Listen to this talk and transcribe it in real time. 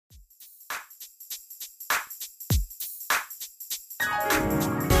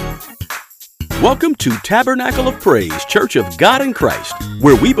Welcome to Tabernacle of Praise, Church of God in Christ,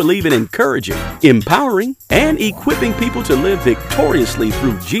 where we believe in encouraging, empowering, and equipping people to live victoriously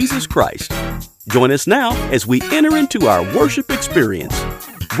through Jesus Christ. Join us now as we enter into our worship experience.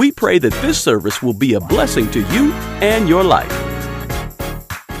 We pray that this service will be a blessing to you and your life.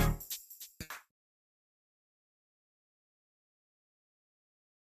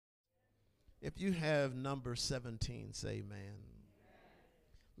 If you have number 17, say amen.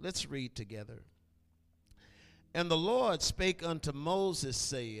 Let's read together. And the Lord spake unto Moses,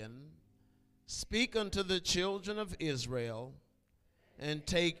 saying, Speak unto the children of Israel, and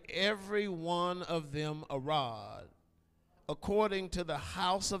take every one of them a rod, according to the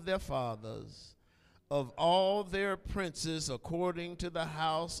house of their fathers, of all their princes according to the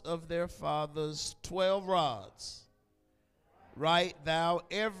house of their fathers, 12 rods. Write thou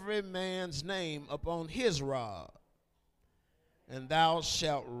every man's name upon his rod, and thou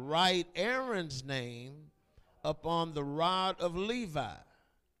shalt write Aaron's name upon the rod of Levi.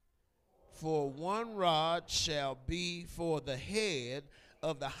 For one rod shall be for the head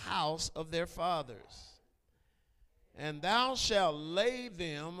of the house of their fathers. And thou shalt lay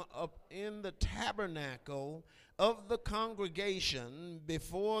them up in the tabernacle of the congregation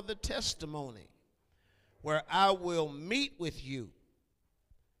before the testimony, where I will meet with you.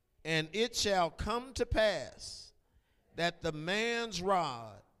 And it shall come to pass that the man's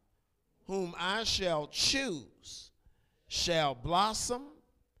rod, whom I shall choose, shall blossom,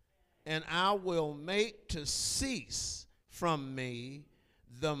 and I will make to cease from me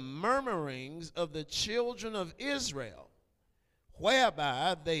the murmurings of the children of Israel,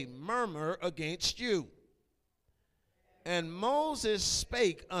 whereby they murmur against you. And Moses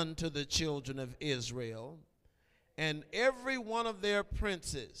spake unto the children of Israel, and every one of their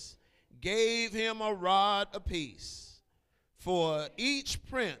princes gave him a rod apiece, for each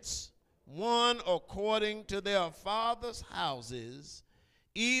prince one according to their fathers' houses,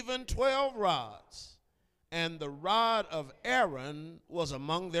 even 12 rods, and the rod of Aaron was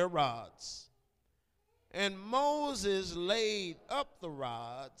among their rods. And Moses laid up the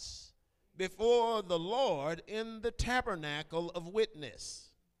rods before the Lord in the tabernacle of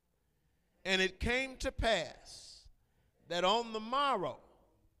witness. And it came to pass that on the morrow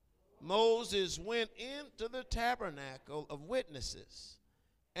Moses went into the tabernacle of witnesses,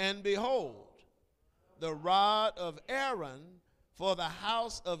 and behold, the rod of Aaron for the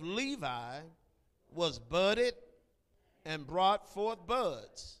house of Levi was budded and brought forth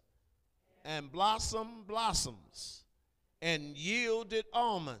buds, and blossoms, and yielded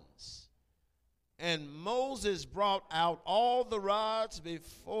almonds. And Moses brought out all the rods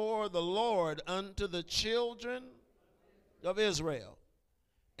before the Lord unto the children of Israel.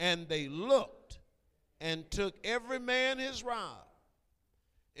 And they looked and took every man his rod.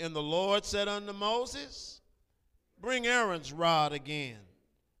 And the Lord said unto Moses, Bring Aaron's rod again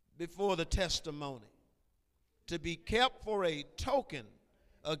before the testimony, to be kept for a token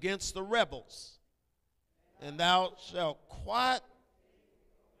against the rebels. And thou shalt quiet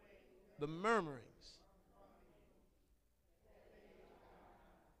the murmurings.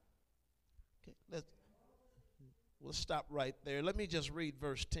 Okay, we'll stop right there. Let me just read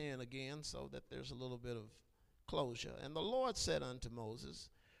verse 10 again so that there's a little bit of closure. And the Lord said unto Moses,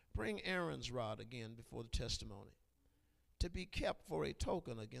 Bring Aaron's rod again before the testimony, to be kept for a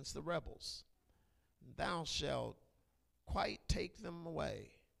token against the rebels. Thou shalt quite take them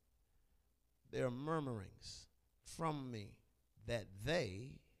away, their murmurings, from me, that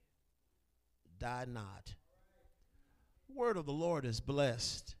they die not. The word of the Lord is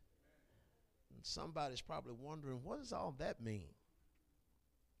blessed. And somebody's probably wondering, what does all that mean?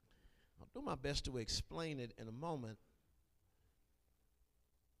 I'll do my best to explain it in a moment.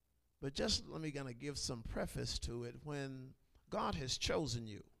 But just let me kind of give some preface to it. When God has chosen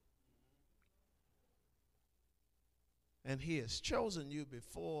you, and he has chosen you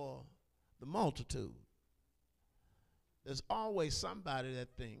before the multitude, there's always somebody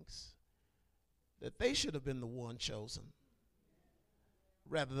that thinks that they should have been the one chosen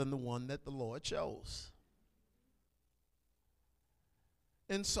rather than the one that the Lord chose.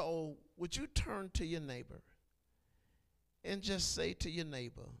 And so, would you turn to your neighbor and just say to your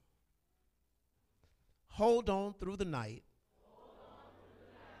neighbor, hold on through the night.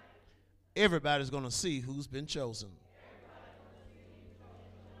 Everybody's going to see who's been chosen.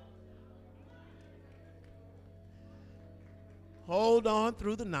 Hold on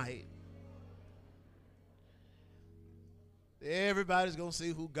through the night. Everybody's going to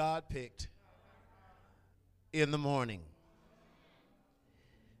see who God picked in the morning.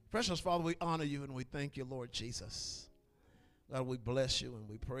 Precious Father, we honor you and we thank you, Lord Jesus. God, we bless you and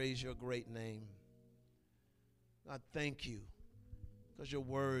we praise your great name. God, thank you, because your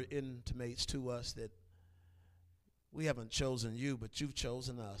word intimates to us that we haven't chosen you, but you've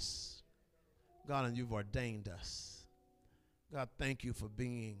chosen us. God, and you've ordained us. God, thank you for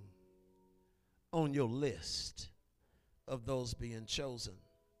being on your list of those being chosen.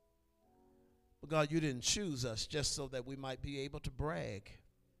 But God, you didn't choose us just so that we might be able to brag,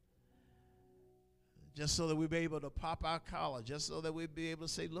 just so that we'd be able to pop our collar, just so that we'd be able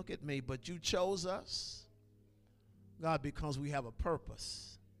to say, look at me. But you chose us, God, because we have a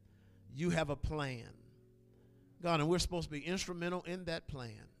purpose. You have a plan, God, and we're supposed to be instrumental in that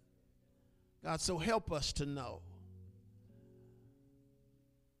plan. God, so help us to know,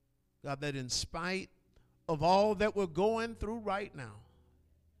 God, that in spite of all that we're going through right now,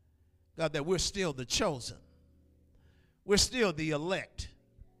 God, that we're still the chosen. We're still the elect.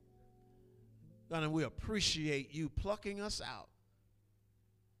 God, and we appreciate you plucking us out,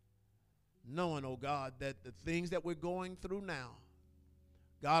 knowing, oh God, that the things that we're going through now,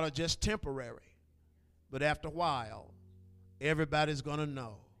 God, are just temporary. But after a while, everybody's going to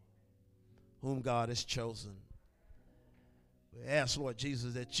know whom God has chosen. We ask, Lord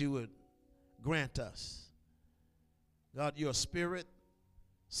Jesus, that you would grant us, God, your spirit,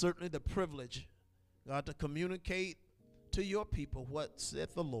 certainly the privilege, God, to communicate to your people what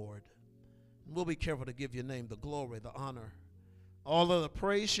saith the Lord. And we'll be careful to give your name the glory, the honor. All of the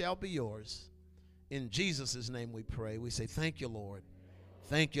praise shall be yours. In Jesus' name we pray. We say, thank you, Lord.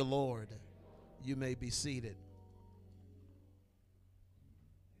 Thank you, Lord. You may be seated.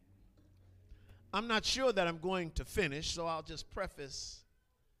 I'm not sure that I'm going to finish, so I'll just preface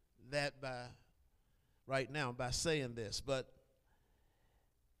that right now by saying this. But,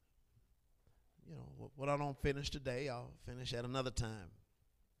 you know, what I don't finish today, I'll finish at another time.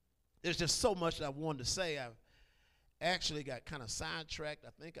 There's just so much that I wanted to say. I've actually got kind of sidetracked. I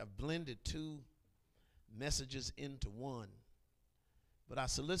think I've blended two messages into one. But I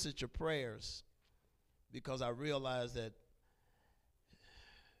solicit your prayers because I realize that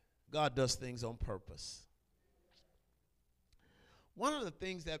God does things on purpose. One of the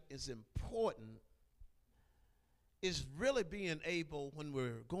things that is important is really being able, when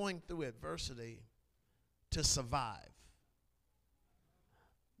we're going through adversity, to survive.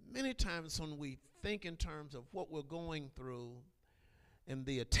 Many times when we think in terms of what we're going through and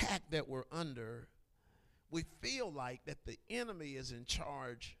the attack that we're under, we feel like that the enemy is in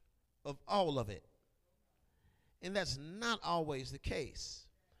charge of all of it. And that's not always the case.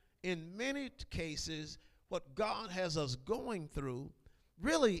 In many cases, what God has us going through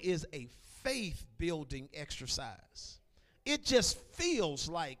really is a faith-building exercise. It just feels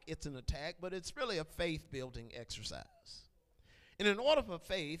like it's an attack, but it's really a faith-building exercise. And in order for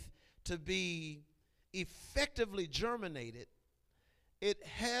faith to be effectively germinated, it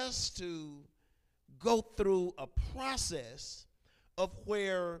has to go through a process of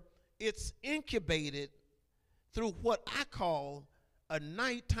where it's incubated through what I call a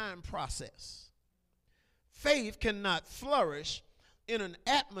nighttime process. Faith cannot flourish in an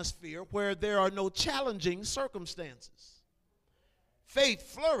atmosphere where there are no challenging circumstances. Faith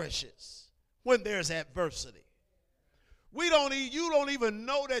flourishes when there's adversity. You don't even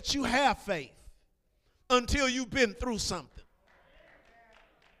know that you have faith until you've been through something.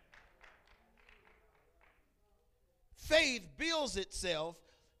 Faith builds itself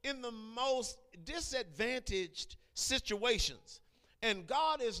in the most disadvantaged situations. And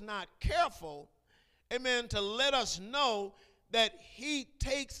God is not careful, amen, to let us know that he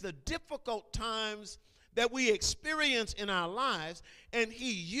takes the difficult times that we experience in our lives and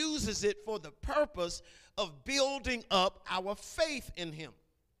he uses it for the purpose of building up our faith in him.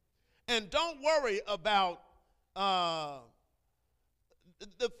 And don't worry about the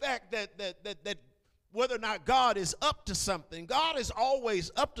fact that whether or not God is up to something. God is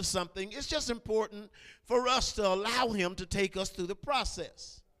always up to something. It's just important for us to allow him to take us through the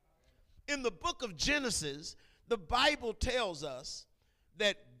process. In the book of Genesis, the Bible tells us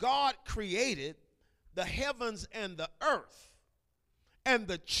that God created the heavens and the earth. And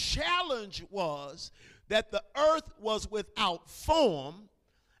the challenge was that the earth was without form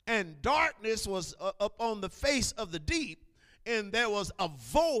and darkness was upon the face of the deep, and there was a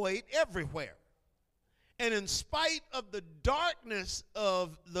void everywhere. And in spite of the darkness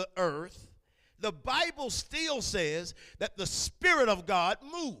of the earth, the Bible still says that the Spirit of God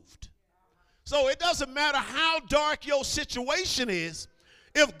moved. So it doesn't matter how dark your situation is,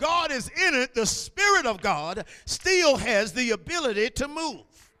 if God is in it, the Spirit of God still has the ability to move.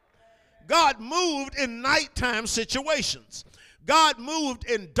 God moved in nighttime situations. God moved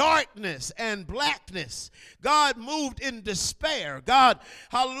in darkness and blackness. God moved in despair. God,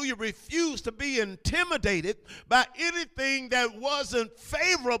 hallelujah, refused to be intimidated by anything that wasn't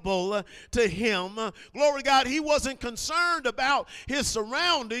favorable to him. Glory to God, he wasn't concerned about his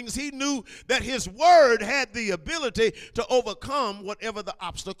surroundings. He knew that his word had the ability to overcome whatever the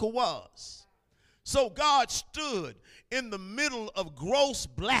obstacle was. So God stood in the middle of gross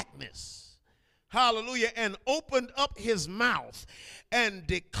blackness, hallelujah, and opened up his mouth and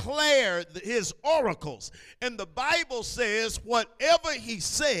declared his oracles. And the Bible says whatever he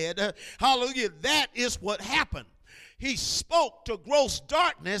said, hallelujah, that is what happened. He spoke to gross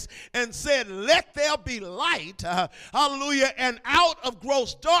darkness and said, let there be light, hallelujah, and out of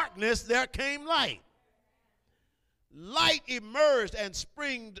gross darkness there came light. Light emerged and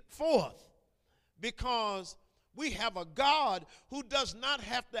springed forth because we have a God who does not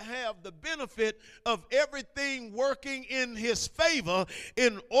have to have the benefit of everything working in his favor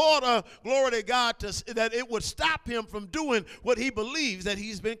in order, glory to God, that it would stop him from doing what he believes that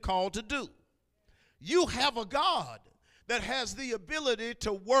he's been called to do. You have a God that has the ability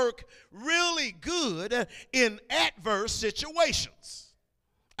to work really good in adverse situations.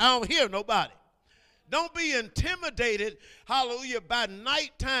 I don't hear nobody. Don't be intimidated, hallelujah, by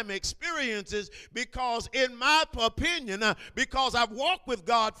nighttime experiences, because in my opinion, because I've walked with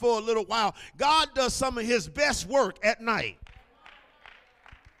God for a little while, God does some of his best work at night.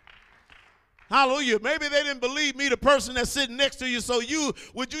 Hallelujah. Maybe they didn't believe me, the person that's sitting next to you, so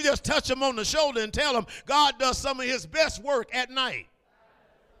would you just touch them on the shoulder and tell them God does some of his best work at night?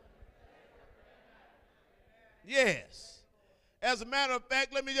 Yes. As a matter of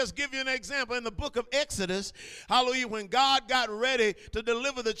fact, let me just give you an example. In the book of Exodus, hallelujah, when God got ready to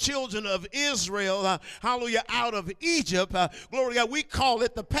deliver the children of Israel, hallelujah, out of Egypt, glory to God, we call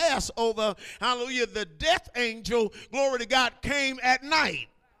it the Passover, hallelujah, the death angel, glory to God, came at night.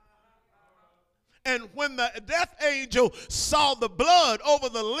 And when the death angel saw the blood over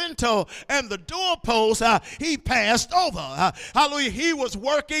the lintel and the doorpost, he passed over. Hallelujah. He was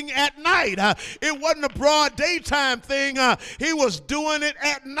working at night. It wasn't a broad daytime thing. He was doing it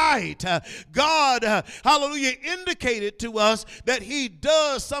at night. God, hallelujah, indicated to us that he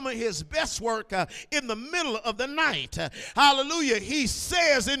does some of his best work in the middle of the night. Hallelujah. He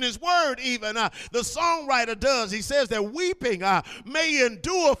says in his word even, the songwriter does, he says that weeping may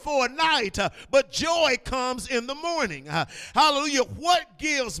endure for a night, but joy comes in the morning. Hallelujah. What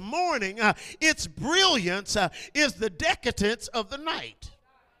gives morning its brilliance is the decadence of the night.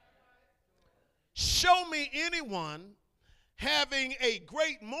 Show me anyone having a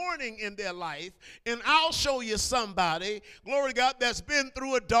great morning in their life, and I'll show you somebody, glory to God, that's been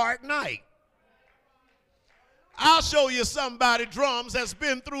through a dark night. I'll show you somebody, drums, that's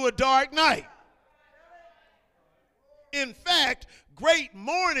been through a dark night. In fact, great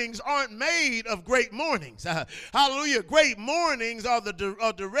mornings aren't made of great mornings. Hallelujah. Great mornings are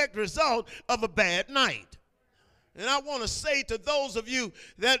a direct result of a bad night. And I want to say to those of you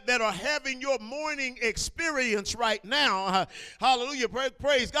that are having your morning experience right now, hallelujah,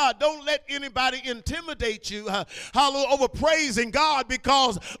 praise God, don't let anybody intimidate you, hallelujah, over praising God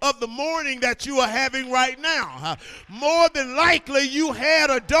because of the morning that you are having right now. More than likely you had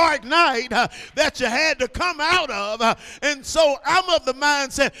a dark night that you had to come out of, and so I'm of the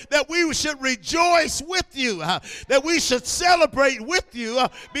mindset that we should rejoice with you, that we should celebrate with you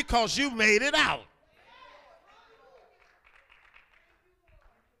because you made it out.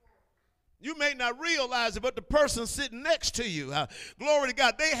 You may not realize it, but the person sitting next to you, glory to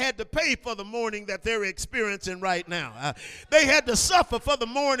God, they had to pay for the mourning that they're experiencing right now. They had to suffer for the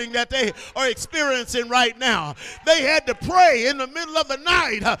mourning that they are experiencing right now. They had to pray in the middle of the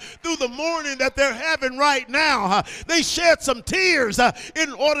night through the mourning that they're having right now. They shed some tears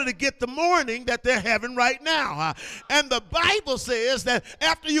in order to get the mourning that they're having right now. And the Bible says that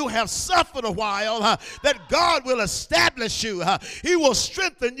after you have suffered a while, that God will establish you. He will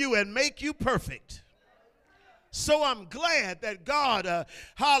strengthen you and make you perfect. So I'm glad that God,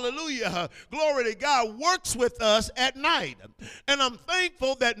 hallelujah, glory to God, works with us at night. And I'm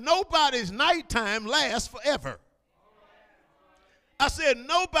thankful that nobody's nighttime lasts forever. I said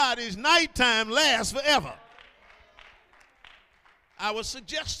nobody's nighttime lasts forever. I would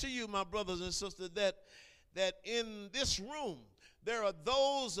suggest to you, my brothers and sisters, that in this room, there are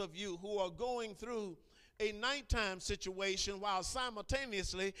those of you who are going through a nighttime situation while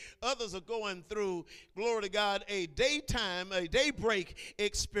simultaneously others are going through, glory to God, a daytime, a daybreak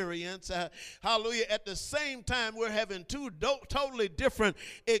experience. Hallelujah. At the same time, we're having two totally different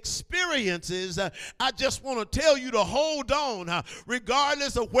experiences. I just want to tell you to hold on,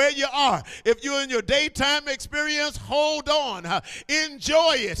 regardless of where you are. If you're in your daytime experience, hold on.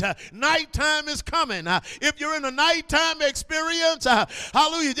 Enjoy it. Nighttime is coming. If you're in a nighttime experience,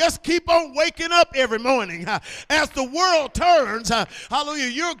 hallelujah, just keep on waking up every morning. As the world turns, hallelujah,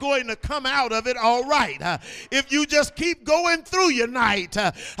 you're going to come out of it all right. If you just keep going through your night,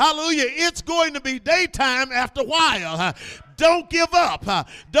 hallelujah, it's going to be daytime after a while. Don't give up.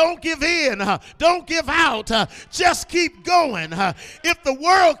 Don't give in. Don't give out. Just keep going. If the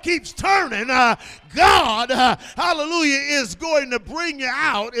world keeps turning, God, hallelujah, is going to bring you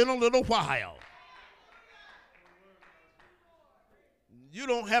out in a little while. You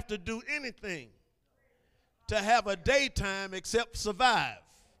don't have to do anything to have a daytime except survive.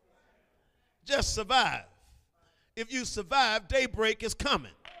 Just survive. If you survive, daybreak is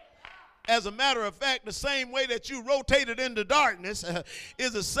coming. As a matter of fact, the same way that you rotated into darkness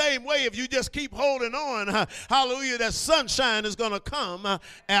is the same way if you just keep holding on, hallelujah, that sunshine is going to come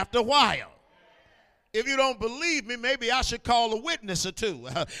after a while. If you don't believe me, maybe I should call a witness or two.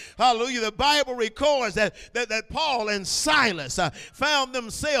 Hallelujah. The Bible records that Paul and Silas found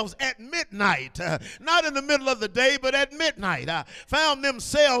themselves at midnight, not in the middle of the day, but at midnight, found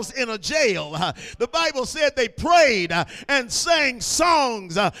themselves in a jail. The Bible said they prayed and sang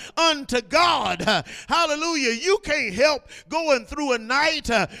songs unto God. Hallelujah. You can't help going through a night,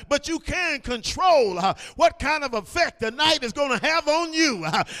 but you can control what kind of effect the night is going to have on you.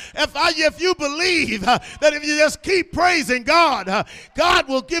 If you believe that if you just keep praising God, God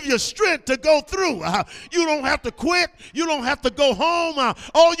will give you strength to go through. You don't have to quit. You don't have to go home.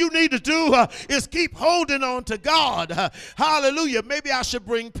 All you need to do is keep holding on to God. Hallelujah. Maybe I should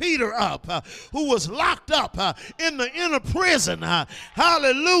bring Peter up, who was locked up in the inner prison.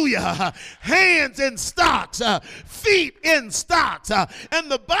 Hallelujah. Hands in stocks, feet in stocks.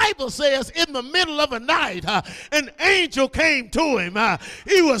 And the Bible says in the middle of a night, an angel came to him.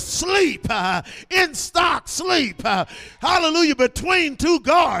 He was asleep in stock sleep. Hallelujah. Between two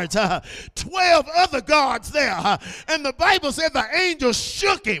guards, 12 other guards there. And the Bible said the angel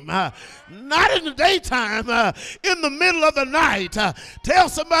shook him. Not in the daytime, in the middle of the night. Tell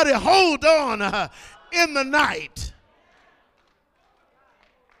somebody, hold on in the night.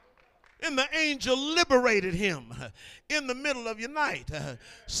 And the angel liberated him in the middle of your night.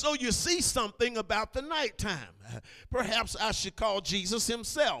 So you see something about the nighttime. Perhaps I should call Jesus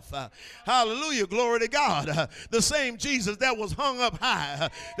himself. Hallelujah, glory to God. The same Jesus that was hung up high,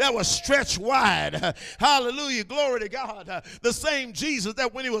 that was stretched wide. Hallelujah, glory to God. The same Jesus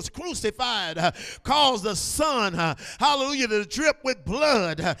that when he was crucified caused the sun, hallelujah, to drip with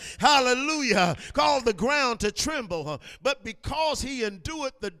blood. Hallelujah, caused the ground to tremble. But because he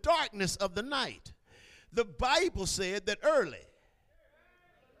endured the darkness of the night, the Bible said that early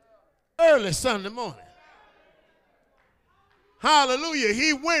Sunday morning, hallelujah,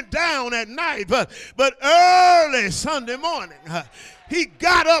 he went down at night, but early Sunday morning, he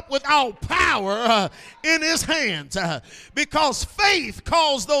got up with all power in his hands, because faith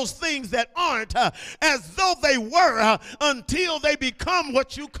calls those things that aren't as though they were until they become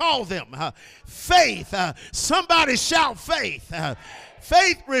what you call them. Faith. Somebody shout faith.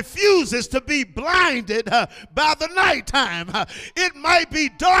 Faith refuses to be blinded by the nighttime. It might be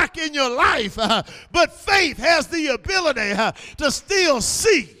dark in your life, but faith has the ability to still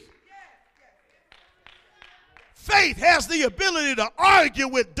see. Faith has the ability to argue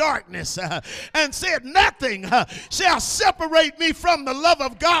with darkness and said, nothing shall separate me from the love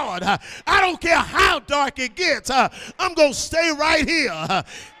of God. I don't care how dark it gets. I'm going to stay right here.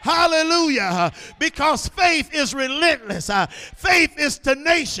 Hallelujah. Because faith is relentless. Faith is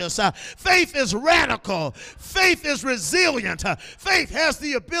tenacious. Faith is radical. Faith is resilient. Faith has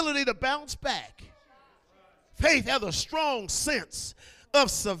the ability to bounce back. Faith has a strong sense of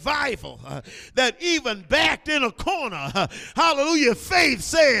survival, that even backed in a corner, hallelujah, faith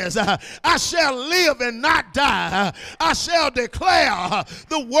says, I shall live and not die. I shall declare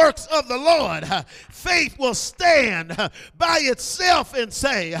the works of the Lord. Faith will stand by itself and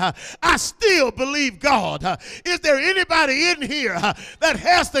say, I still believe God. Is there anybody in here that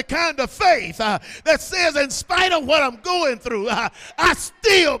has the kind of faith that says, in spite of what I'm going through, I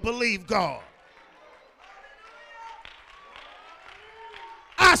still believe God?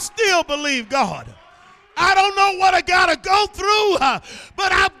 I still believe God. I don't know what I got to go through,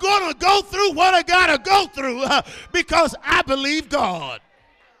 but I'm going to go through what I got to go through because I believe God.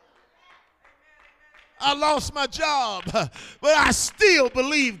 I lost my job, but I still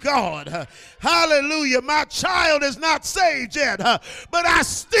believe God. Hallelujah. My child is not saved yet, but I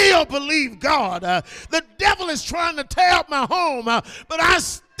still believe God. The devil is trying to tear up my home, but I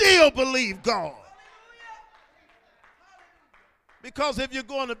still believe God. Because if you're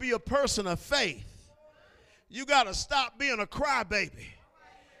going to be a person of faith, you got to stop being a crybaby.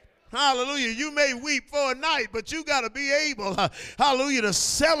 Hallelujah. You may weep for a night, but you got to be able, hallelujah, to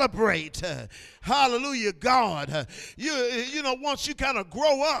celebrate. Hallelujah, God. You know, once you kind of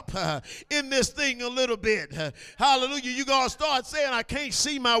grow up in this thing a little bit, hallelujah, you're going to start saying, I can't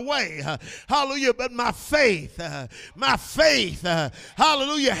see my way. Hallelujah, but my faith,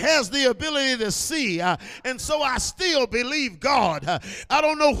 hallelujah, has the ability to see. And so I still believe God. I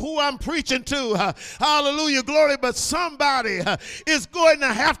don't know who I'm preaching to. Hallelujah, glory, but somebody is going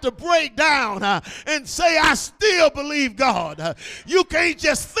to have to break down and say, I still believe God. You can't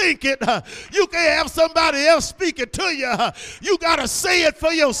just think it. You can't have somebody else speak it to you. You got to say it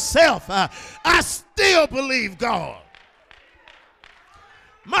for yourself. I still believe God.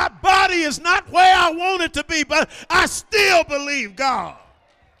 My body is not where I want it to be, but I still believe God.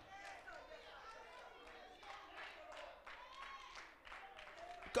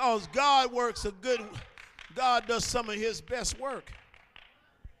 Because God does some of his best work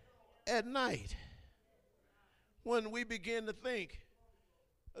at night. When we begin to think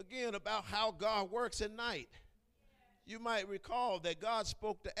again about how God works at night, you might recall that God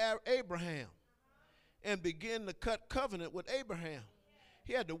spoke to Abraham and began to cut covenant with Abraham.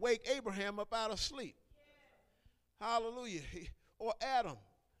 He had to wake Abraham up out of sleep. Hallelujah. Or Adam,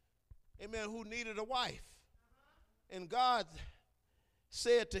 amen, who needed a wife. And God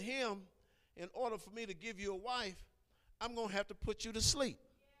said to him, in order for me to give you a wife, I'm going to have to put you to sleep.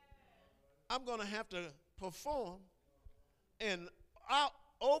 I'm going to have to perform an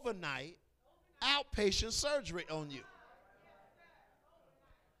overnight outpatient surgery on you.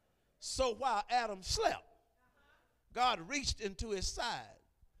 So while Adam slept, God reached into his side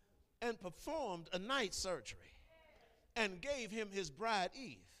and performed a night surgery and gave him his bride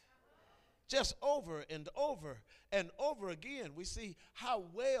Eve. Just over and over and over again, we see how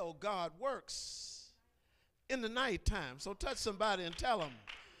well God works in the nighttime. So touch somebody and tell them,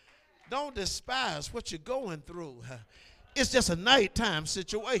 don't despise what you're going through. It's just a nighttime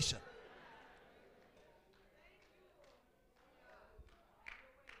situation.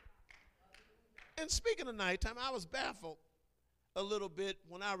 And speaking of nighttime, I was baffled a little bit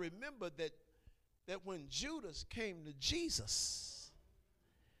when I remembered that when Judas came to Jesus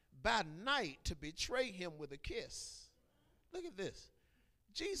by night to betray him with a kiss, look at this.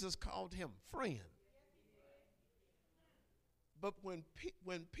 Jesus called him friend. But when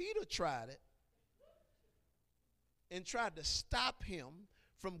Peter tried it and tried to stop him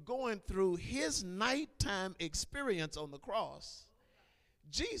from going through his nighttime experience on the cross,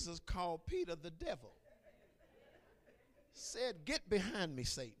 Jesus called Peter the devil. Said, get behind me,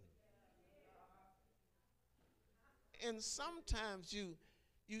 Satan. And sometimes you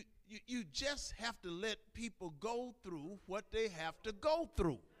just have to let people go through what they have to go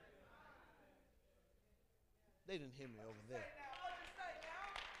through. They didn't hear me over there.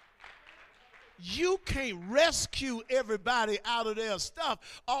 You can't rescue everybody out of their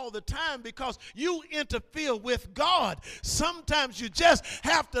stuff all the time because you interfere with God. Sometimes you just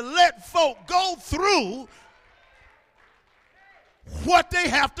have to let folk go through what they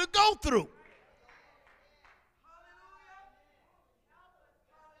have to go through.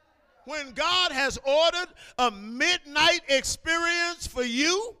 When God has ordered a midnight experience for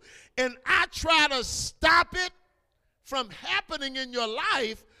you and I try to stop it from happening in your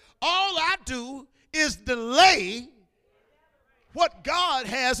life, all I do is delay what God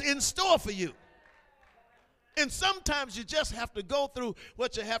has in store for you. And sometimes you just have to go through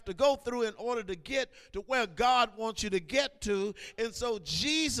what you have to go through in order to get to where God wants you to get to. And so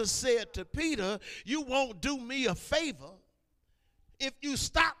Jesus said to Peter, you won't do me a favor if you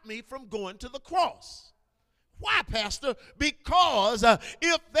stop me from going to the cross. Why, Pastor? Because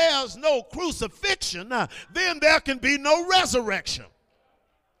if there's no crucifixion, then there can be no resurrection.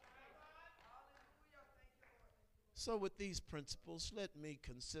 So with these principles, let me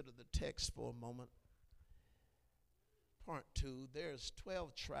consider the text for a moment. Part 2, there's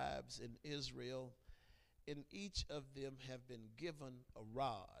 12 tribes in Israel, and each of them have been given a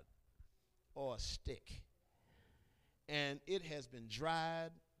rod or a stick. And it has been dried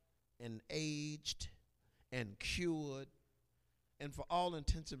and aged and cured, and for all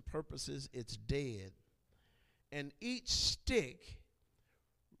intents and purposes, it's dead. And each stick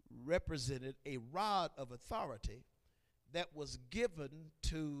represented a rod of authority that was given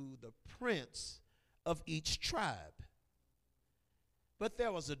to the prince of each tribe. But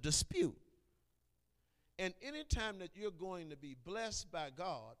there was a dispute. And anytime that you're going to be blessed by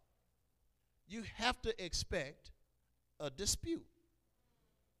God, you have to expect a dispute.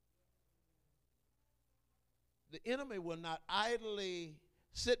 The enemy will not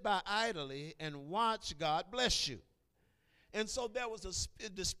sit by idly and watch God bless you. And so there was a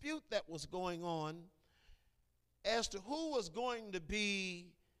dispute that was going on as to who was going to be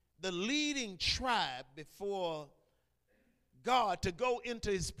the leading tribe before God to go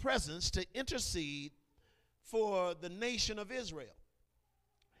into his presence to intercede for the nation of Israel.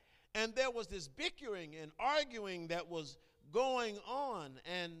 And there was this bickering and arguing that was going on,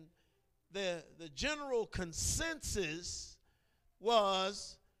 and the general consensus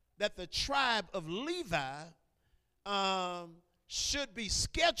was that the tribe of Levi should be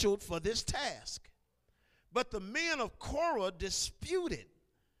scheduled for this task. But the men of Korah disputed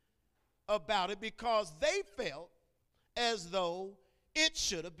about it because they felt as though it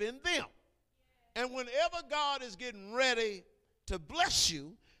should have been them. And whenever God is getting ready to bless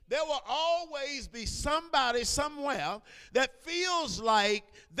you, there will always be somebody somewhere that feels like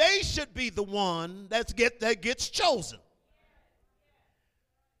they should be the one that gets chosen.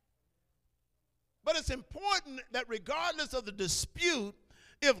 But it's important that regardless of the dispute,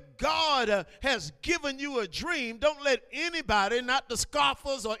 if God has given you a dream, don't let anybody, not the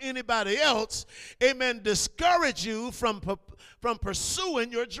scoffers or anybody else, amen, discourage you from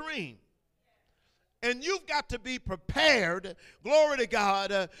pursuing your dream. And you've got to be prepared, glory to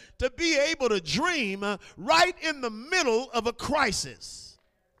God, to be able to dream right in the middle of a crisis.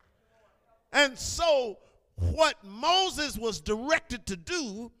 And so what Moses was directed to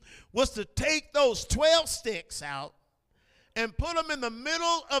do was to take those 12 sticks out and put them in the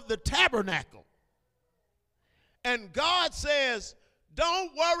middle of the tabernacle. And God says,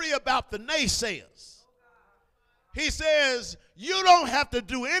 don't worry about the naysayers. He says, you don't have to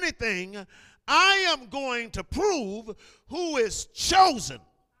do anything. I am going to prove who is chosen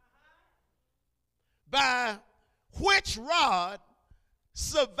by which rod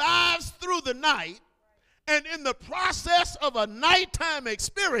survives through the night, and in the process of a nighttime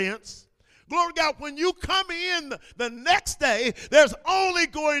experience, glory to God, when you come in the next day, there's only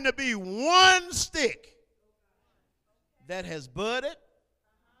going to be one stick that has budded,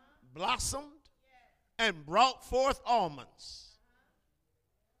 blossomed, and brought forth almonds.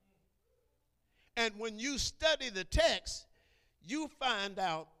 And when you study the text, you find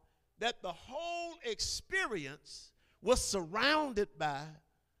out that the whole experience was surrounded by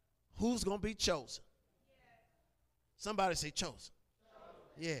who's going to be chosen. Somebody say chosen.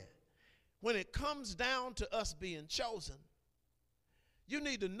 Yeah. When it comes down to us being chosen, you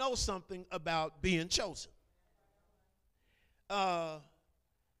need to know something about being chosen.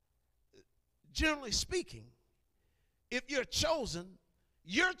 Generally speaking, if you're chosen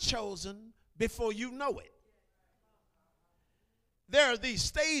before you know it. There are these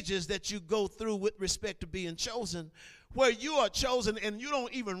stages that you go through with respect to being chosen, where you are chosen and you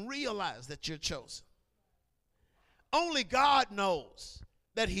don't even realize that you're chosen. Only God knows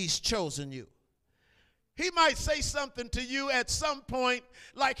that he's chosen you. He might say something to you at some point,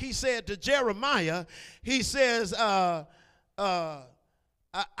 like he said to Jeremiah. He says, I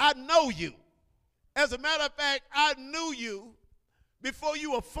know you. As a matter of fact, I knew you before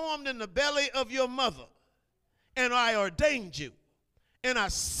you were formed in the belly of your mother, and I ordained you, and I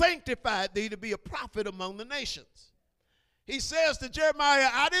sanctified thee to be a prophet among the nations. He says to Jeremiah,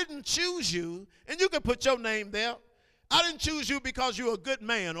 I didn't choose you, and you can put your name there. I didn't choose you because you're a good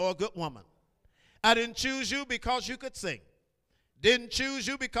man or a good woman. I didn't choose you because you could sing. Didn't choose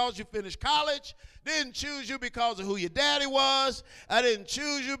you because you finished college. Didn't choose you because of who your daddy was. I didn't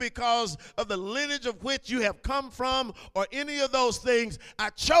choose you because of the lineage of which you have come from or any of those things.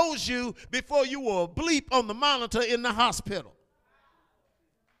 I chose you before you were a bleep on the monitor in the hospital.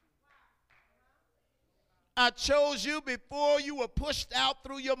 I chose you before you were pushed out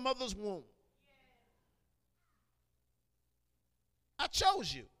through your mother's womb. I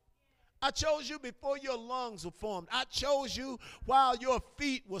chose you. I chose you before your lungs were formed. I chose you while your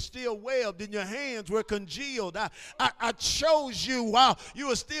feet were still webbed and your hands were congealed. I chose you while you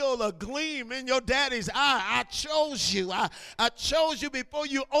were still a gleam in your daddy's eye. I chose you. I chose you before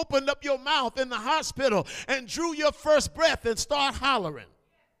you opened up your mouth in the hospital and drew your first breath and start hollering.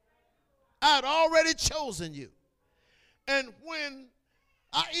 I had already chosen you. And when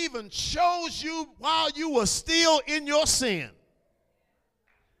I even chose you while you were still in your sin,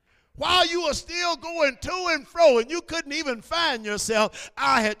 while you were still going to and fro and you couldn't even find yourself,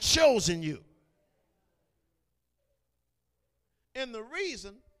 I had chosen you. And the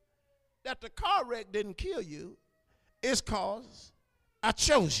reason that the car wreck didn't kill you is because I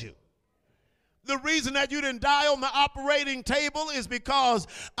chose you. The reason that you didn't die on the operating table is because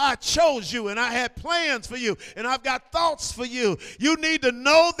I chose you and I had plans for you and I've got thoughts for you. You need to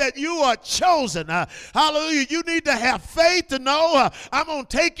know that you are chosen. Hallelujah. You need to have faith to know I'm going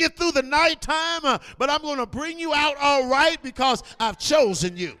to take you through the nighttime, but I'm going to bring you out all right because I've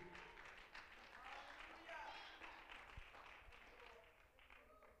chosen you.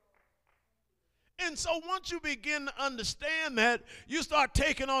 And so once you begin to understand that, you start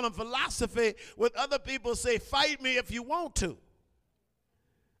taking on a philosophy with other people say, fight me if you want to.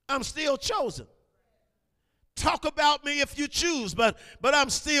 I'm still chosen. Talk about me if you choose, but I'm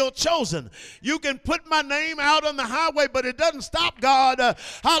still chosen. You can put my name out on the highway, but it doesn't stop God,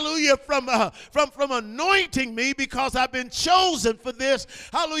 hallelujah, from anointing me because I've been chosen for this.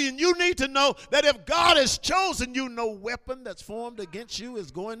 Hallelujah. And you need to know that if God has chosen you, no weapon that's formed against you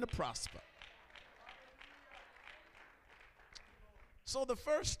is going to prosper. So the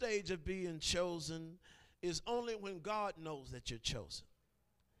first stage of being chosen is only when God knows that you're chosen.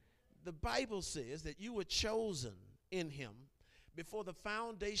 The Bible says that you were chosen in him before the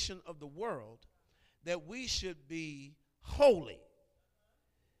foundation of the world, that we should be holy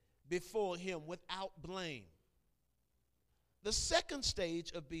before him without blame. The second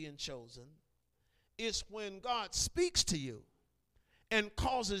stage of being chosen is when God speaks to you and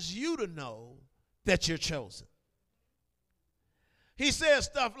causes you to know that you're chosen. He says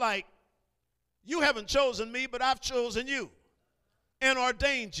stuff like, you haven't chosen me, but I've chosen you and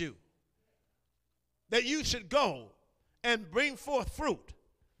ordained you that you should go and bring forth fruit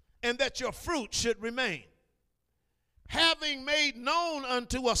and that your fruit should remain. Having made known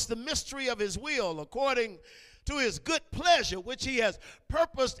unto us the mystery of his will according to his good pleasure, which he has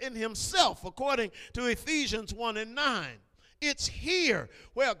purposed in himself, according to Ephesians 1:9. It's here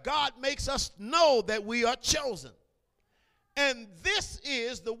where God makes us know that we are chosen. And this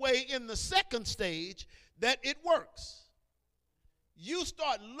is the way in the second stage that it works. You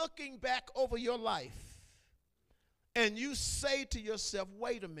start looking back over your life and you say to yourself,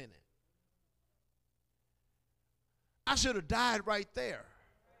 wait a minute. I should have died right there.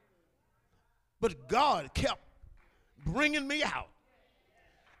 But God kept bringing me out.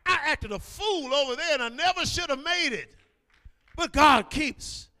 I acted a fool over there and I never should have made it. But God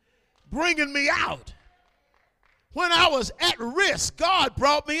keeps bringing me out. When I was at risk, God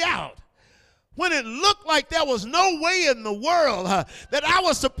brought me out. When it looked like there was no way in the world that I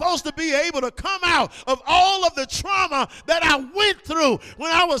was supposed to be able to come out of all of the trauma that I went through,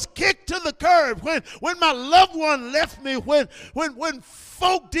 when I was kicked to the curb, when my loved one left me, when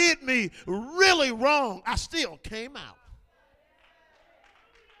folk did me really wrong, I still came out.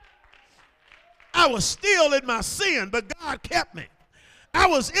 I was still in my sin, but God kept me. I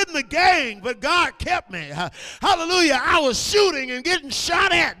was in the gang, but God kept me. Hallelujah. I was shooting and getting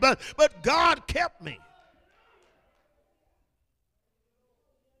shot at, but God kept me.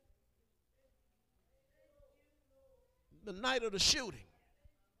 The night of the shooting,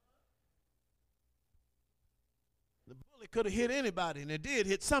 the bullet could have hit anybody, and it did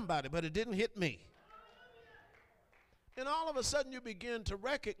hit somebody, but it didn't hit me. And all of a sudden you begin to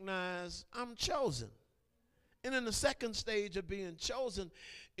recognize I'm chosen. And then the second stage of being chosen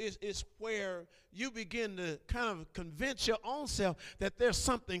is where you begin to kind of convince your own self that there's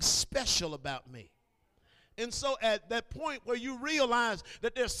something special about me. And so at that point where you realize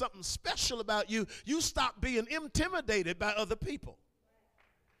that there's something special about you, you stop being intimidated by other people.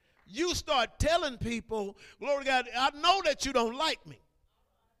 You start telling people, glory to God, I know that you don't like me,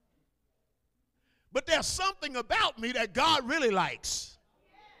 but there's something about me that God really likes.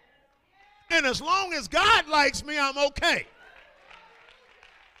 And as long as God likes me, I'm okay.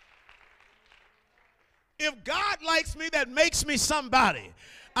 If God likes me, that makes me somebody.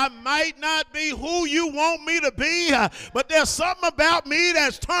 I might not be who you want me to be, but there's something about me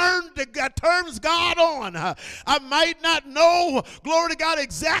that turns God on. I might not know, glory to God,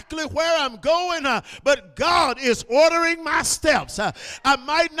 exactly where I'm going, but God is ordering my steps. I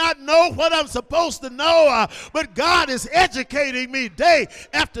might not know what I'm supposed to know, but God is educating me day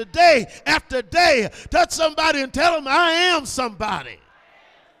after day after day. Touch somebody and tell them I am somebody.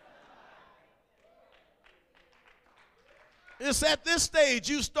 It's at this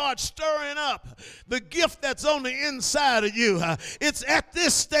stage you start stirring up the gift that's on the inside of you. It's at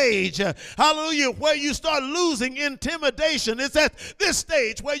this stage, hallelujah, where you start losing intimidation. It's at this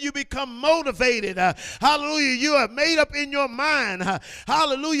stage where you become motivated. Hallelujah, you have made up in your mind,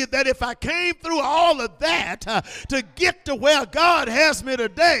 hallelujah, that if I came through all of that to get to where God has me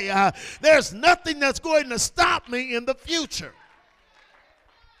today, there's nothing that's going to stop me in the future.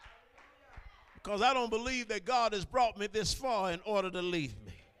 Because I don't believe that God has brought me this far in order to leave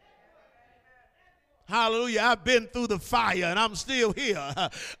me. Hallelujah. I've been through the fire and I'm still here.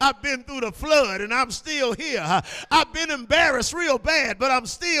 I've been through the flood and I'm still here. I've been embarrassed real bad, but I'm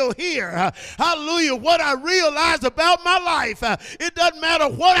still here. Hallelujah. What I realized about my life, it doesn't matter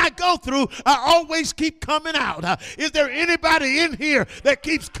what I go through, I always keep coming out. Is there anybody in here that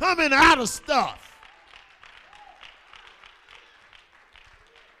keeps coming out of stuff?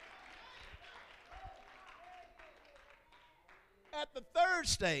 At the third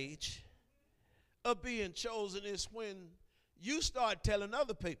stage of being chosen is when you start telling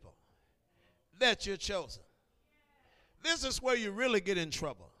other people that you're chosen. This is where you really get in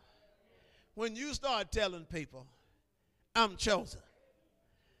trouble. When you start telling people, I'm chosen.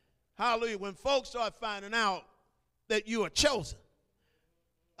 Hallelujah. When folks start finding out that you are chosen,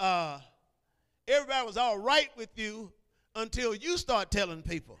 everybody was all right with you until you start telling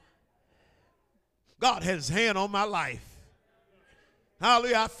people, God has his hand on my life.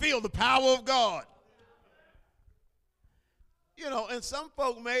 Hallelujah. I feel the power of God. You know, and some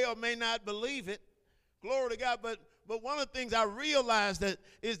folk may or may not believe it. Glory to God. But one of the things I realized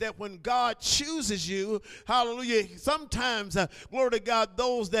is that when God chooses you, hallelujah, sometimes, glory to God,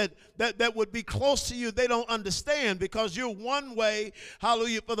 those that would be close to you, they don't understand because you're one way,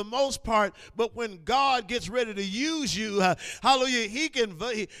 hallelujah, for the most part. But when God gets ready to use you, hallelujah, he can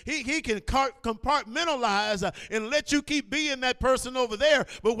compartmentalize and let you keep being that person over there.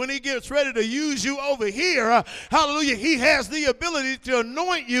 But when he gets ready to use you over here, hallelujah, he has the ability to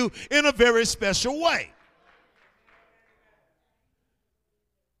anoint you in a very special way.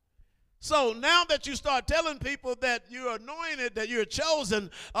 So now that you start telling people that you're anointed, that you're chosen,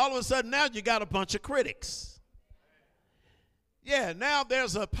 all of a sudden now you got a bunch of critics. Yeah, now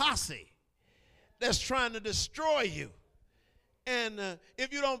there's a posse that's trying to destroy you. And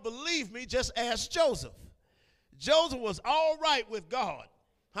if you don't believe me, just ask Joseph. Joseph was all right with God.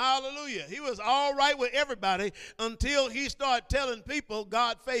 Hallelujah. He was all right with everybody until he started telling people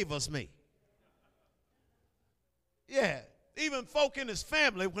God favors me. Yeah. Even folk in his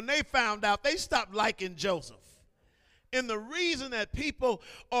family, when they found out, they stopped liking Joseph. And the reason that people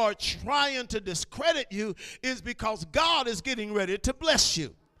are trying to discredit you is because God is getting ready to bless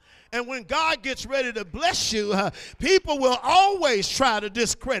you. And when God gets ready to bless you, people will always try to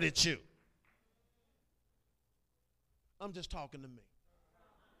discredit you. I'm just talking to me.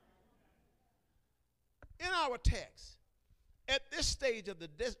 In our text, at this stage of the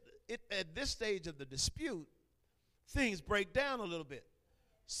dispute, things break down a little bit.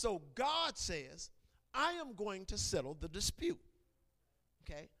 So God says, I am going to settle the dispute.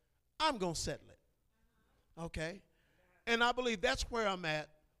 Okay? I'm going to settle it. Okay? And I believe that's where I'm at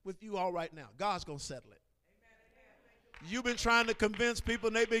with you all right now. God's going to settle it. You've been trying to convince people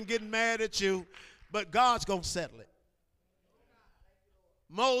and they've been getting mad at you, but God's going to settle it.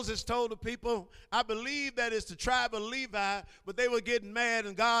 Moses told the people, I believe that it's the tribe of Levi, but they were getting mad,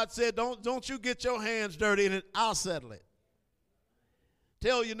 and God said, don't you get your hands dirty in it, I'll settle it.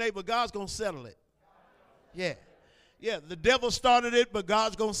 Tell your neighbor, God's going to settle it. Yeah. Yeah, the devil started it, but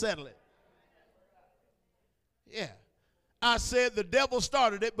God's going to settle it. Yeah. I said the devil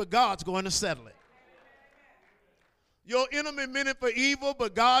started it, but God's going to settle it. Your enemy meant it for evil,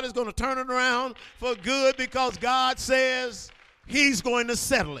 but God is going to turn it around for good because God says he's going to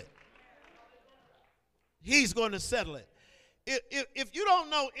settle it. He's going to settle it. If you don't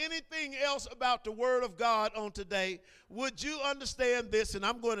know anything else about the Word of God on today, would you understand this? And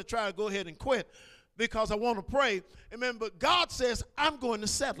I'm going to try to go ahead and quit because I want to pray. Amen. But God says, I'm going to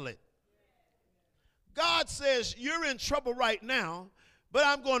settle it. God says, you're in trouble right now, but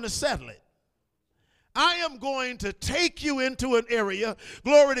I'm going to settle it. I am going to take you into an area,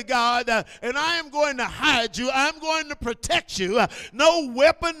 glory to God, and I am going to hide you. I'm going to protect you. No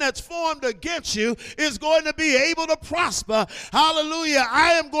weapon that's formed against you is going to be able to prosper. Hallelujah.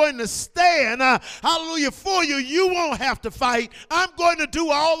 I am going to stand, hallelujah, for you. You won't have to fight. I'm going to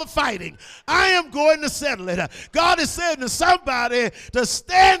do all the fighting. I am going to settle it. God is saying to somebody to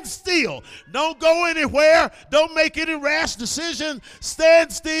stand still. Don't go anywhere. Don't make any rash decision.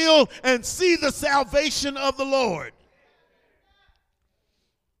 Stand still and see the salvation of the Lord.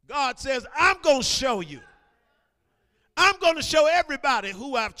 God says, I'm going to show you. I'm going to show everybody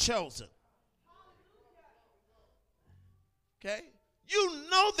who I've chosen. Okay? You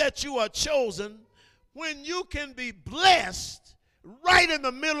know that you are chosen when you can be blessed right in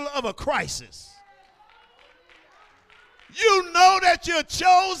the middle of a crisis. You know that you're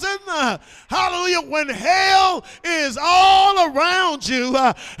chosen, hallelujah, when hell is all around you,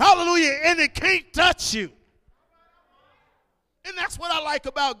 hallelujah, and it can't touch you. And that's what I like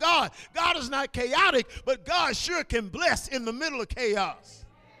about God. God is not chaotic, but God sure can bless in the middle of chaos.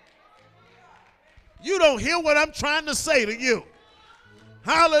 You don't hear what I'm trying to say to you.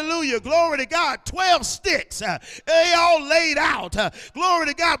 Hallelujah. Glory to God. 12 sticks. They all laid out. Glory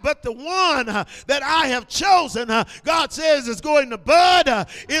to God. But the one that I have chosen, God says, is going to bud.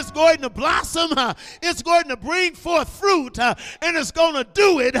 It's going to blossom. It's going to bring forth fruit. And it's going to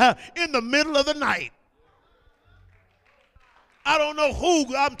do it in the middle of the night. I don't know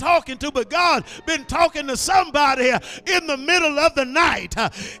who I'm talking to, but God been talking to somebody in the middle of the night.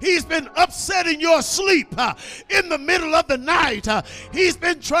 He's been upsetting your sleep in the middle of the night. He's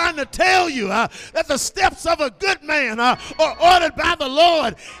been trying to tell you that the steps of a good man are ordered by the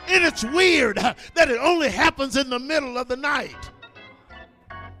Lord. And it's weird that it only happens in the middle of the night.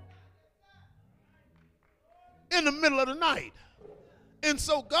 In the middle of the night. And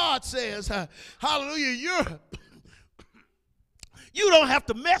so God says, hallelujah, you don't have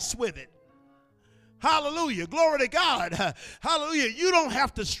to mess with it. Hallelujah. Glory to God. Hallelujah. You don't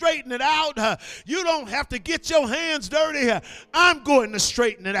have to straighten it out. You don't have to get your hands dirty. I'm going to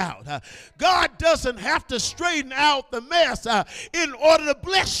straighten it out. God doesn't have to straighten out the mess in order to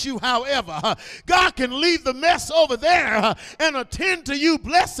bless you, however. God can leave the mess over there and attend to you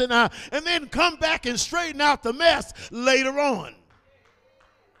blessing and then come back and straighten out the mess later on.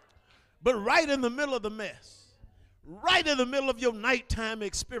 But right in the middle of the mess, right in the middle of your nighttime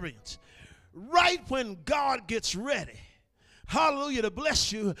experience, right when God gets ready, hallelujah, to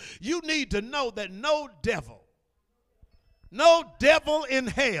bless you, you need to know that no devil in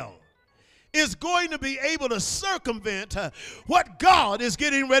hell is going to be able to circumvent what God is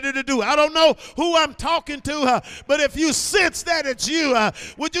getting ready to do. I don't know who I'm talking to, but if you sense that it's you,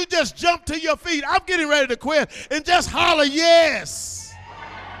 would you just jump to your feet? I'm getting ready to quit and just holler, yes.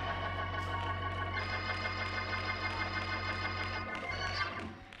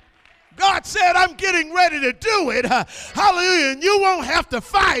 God said, I'm getting ready to do it. Hallelujah. And you won't have to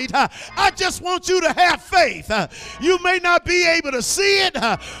fight. I just want you to have faith. You may not be able to see it,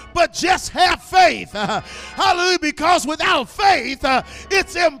 but just have faith. Hallelujah. Because without faith,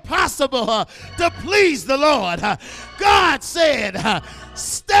 it's impossible to please the Lord. God said,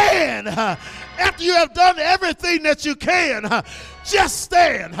 stand. After you have done everything that you can, just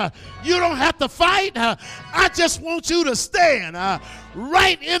stand. You don't have to fight. I just want you to stand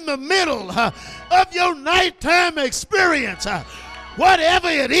right in the middle of your nighttime experience, whatever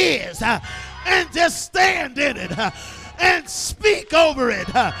it is, and just stand in it and speak over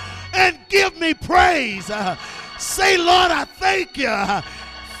it and give me praise. Say, Lord, I thank you.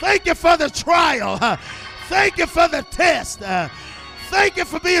 Thank you for the trial. Thank you for the test. Thank you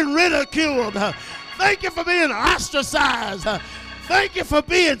for being ridiculed. Thank you for being ostracized. Thank you for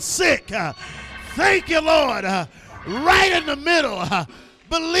being sick. Thank you, Lord. Right in the middle,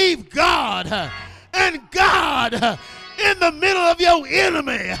 believe God. And God, in the middle of your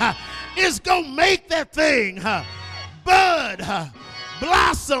enemy, is going to make that thing bud,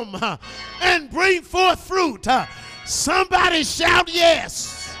 blossom, and bring forth fruit. Somebody shout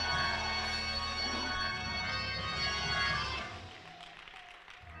yes.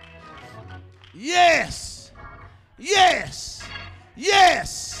 Yes. Yes.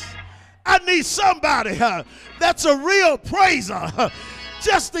 Yes. I need somebody that's a real praiser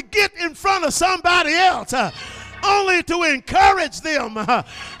just to get in front of somebody else only to encourage them.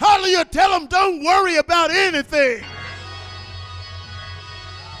 Hallelujah. Tell them don't worry about anything,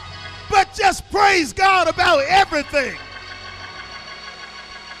 but just praise God about everything.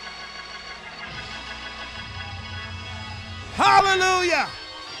 Hallelujah.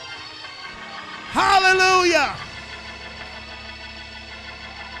 Hallelujah.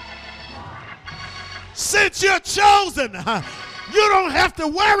 Since you're chosen, you don't have to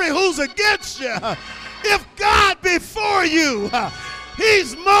worry who's against you. If God be for you,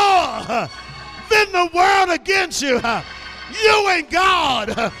 he's more than the world against you. You and God,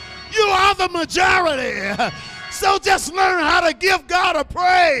 you are the majority. So just learn how to give God a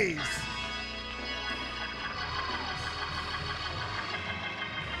praise.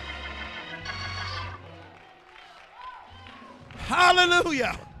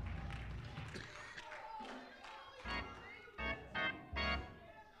 Hallelujah.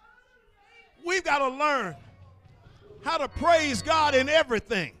 We've got to learn how to praise God in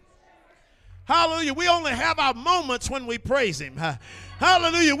everything. Hallelujah. We only have our moments when we praise him.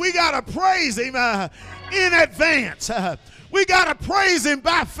 Hallelujah. We got to praise him in advance. We got to praise him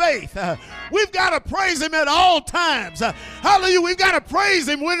by faith. We've got to praise him at all times. Hallelujah. We've got to praise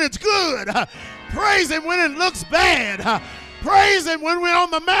him when it's good. Praise him when it looks bad. Praise him when we're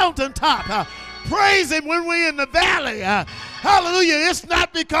on the mountaintop. Praise him when we're in the valley. Hallelujah. It's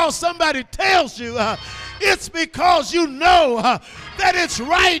not because somebody tells you. It's because you know that it's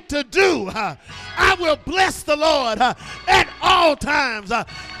right to do. I will bless the Lord at all times.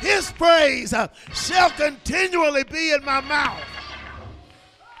 His praise shall continually be in my mouth.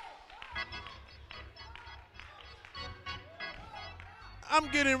 I'm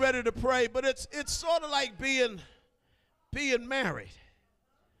getting ready to pray, but it's sort of like being married.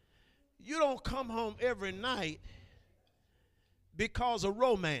 You don't come home every night because of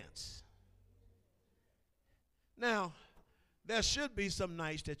romance. Now, there should be some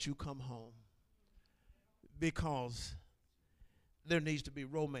nights that you come home because there needs to be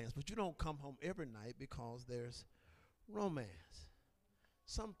romance, but you don't come home every night because there's romance.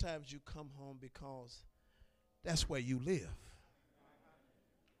 Sometimes you come home because that's where you live.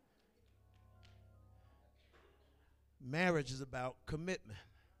 Marriage is about commitment.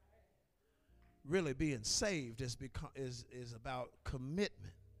 Really being saved is about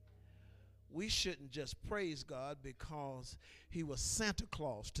commitment. We shouldn't just praise God because he was Santa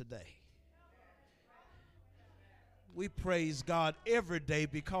Claus today. We praise God every day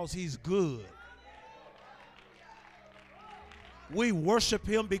because he's good. We worship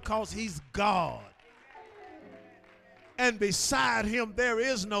him because he's God. And beside him there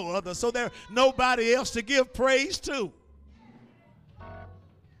is no other. So there's nobody else to give praise to.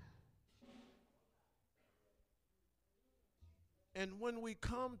 And when we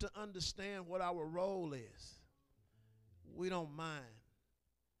come to understand what our role is, we don't mind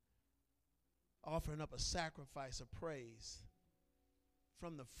offering up a sacrifice of praise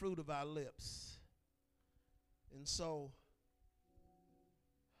from the fruit of our lips. And so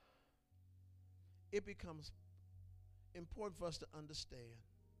it becomes important for us to understand,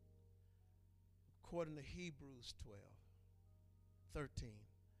 according to Hebrews 12:13, it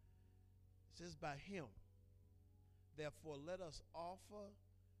says, by him, therefore, let us offer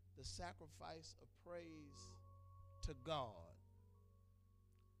the sacrifice of praise to God.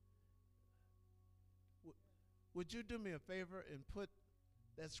 Would you do me a favor and put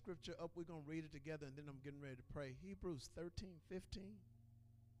that scripture up? We're going to read it together, and then I'm getting ready to pray. Hebrews 13:15.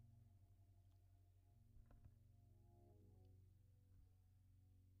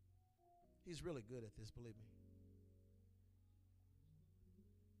 He's really good at this, believe me.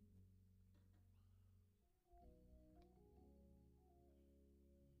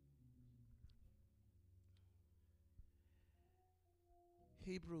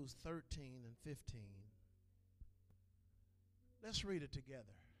 Hebrews 13:15. Let's read it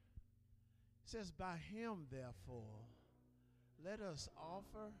together. It says, by him, therefore, let us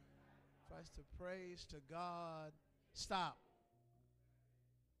offer Christ of praise to God. Stop.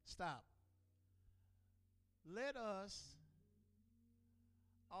 Stop. Let us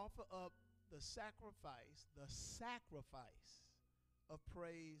offer up the sacrifice of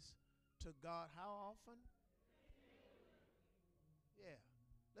praise to God. How often? Yeah.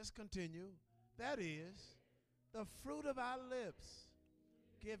 Let's continue. That is the fruit of our lips,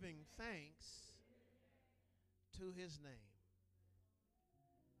 giving thanks to his name.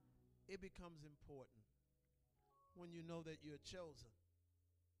 It becomes important when you know that you're chosen,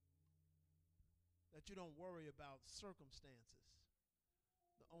 that you don't worry about circumstances.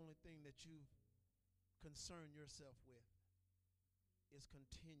 The only thing that you concern yourself with is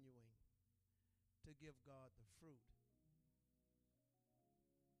continuing to give God the fruit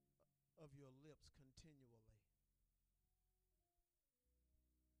of your lips continually.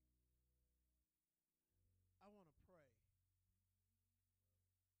 I want to pray.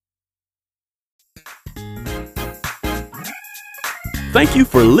 Thank you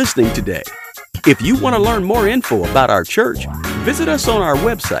for listening today. If you want to learn more info about our church, visit us on our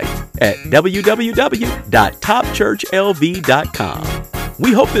website at www.topchurchlv.com.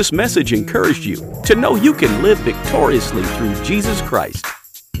 We hope this message encouraged you to know you can live victoriously through Jesus Christ.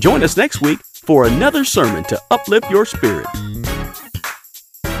 Join us next week for another sermon to uplift your spirit.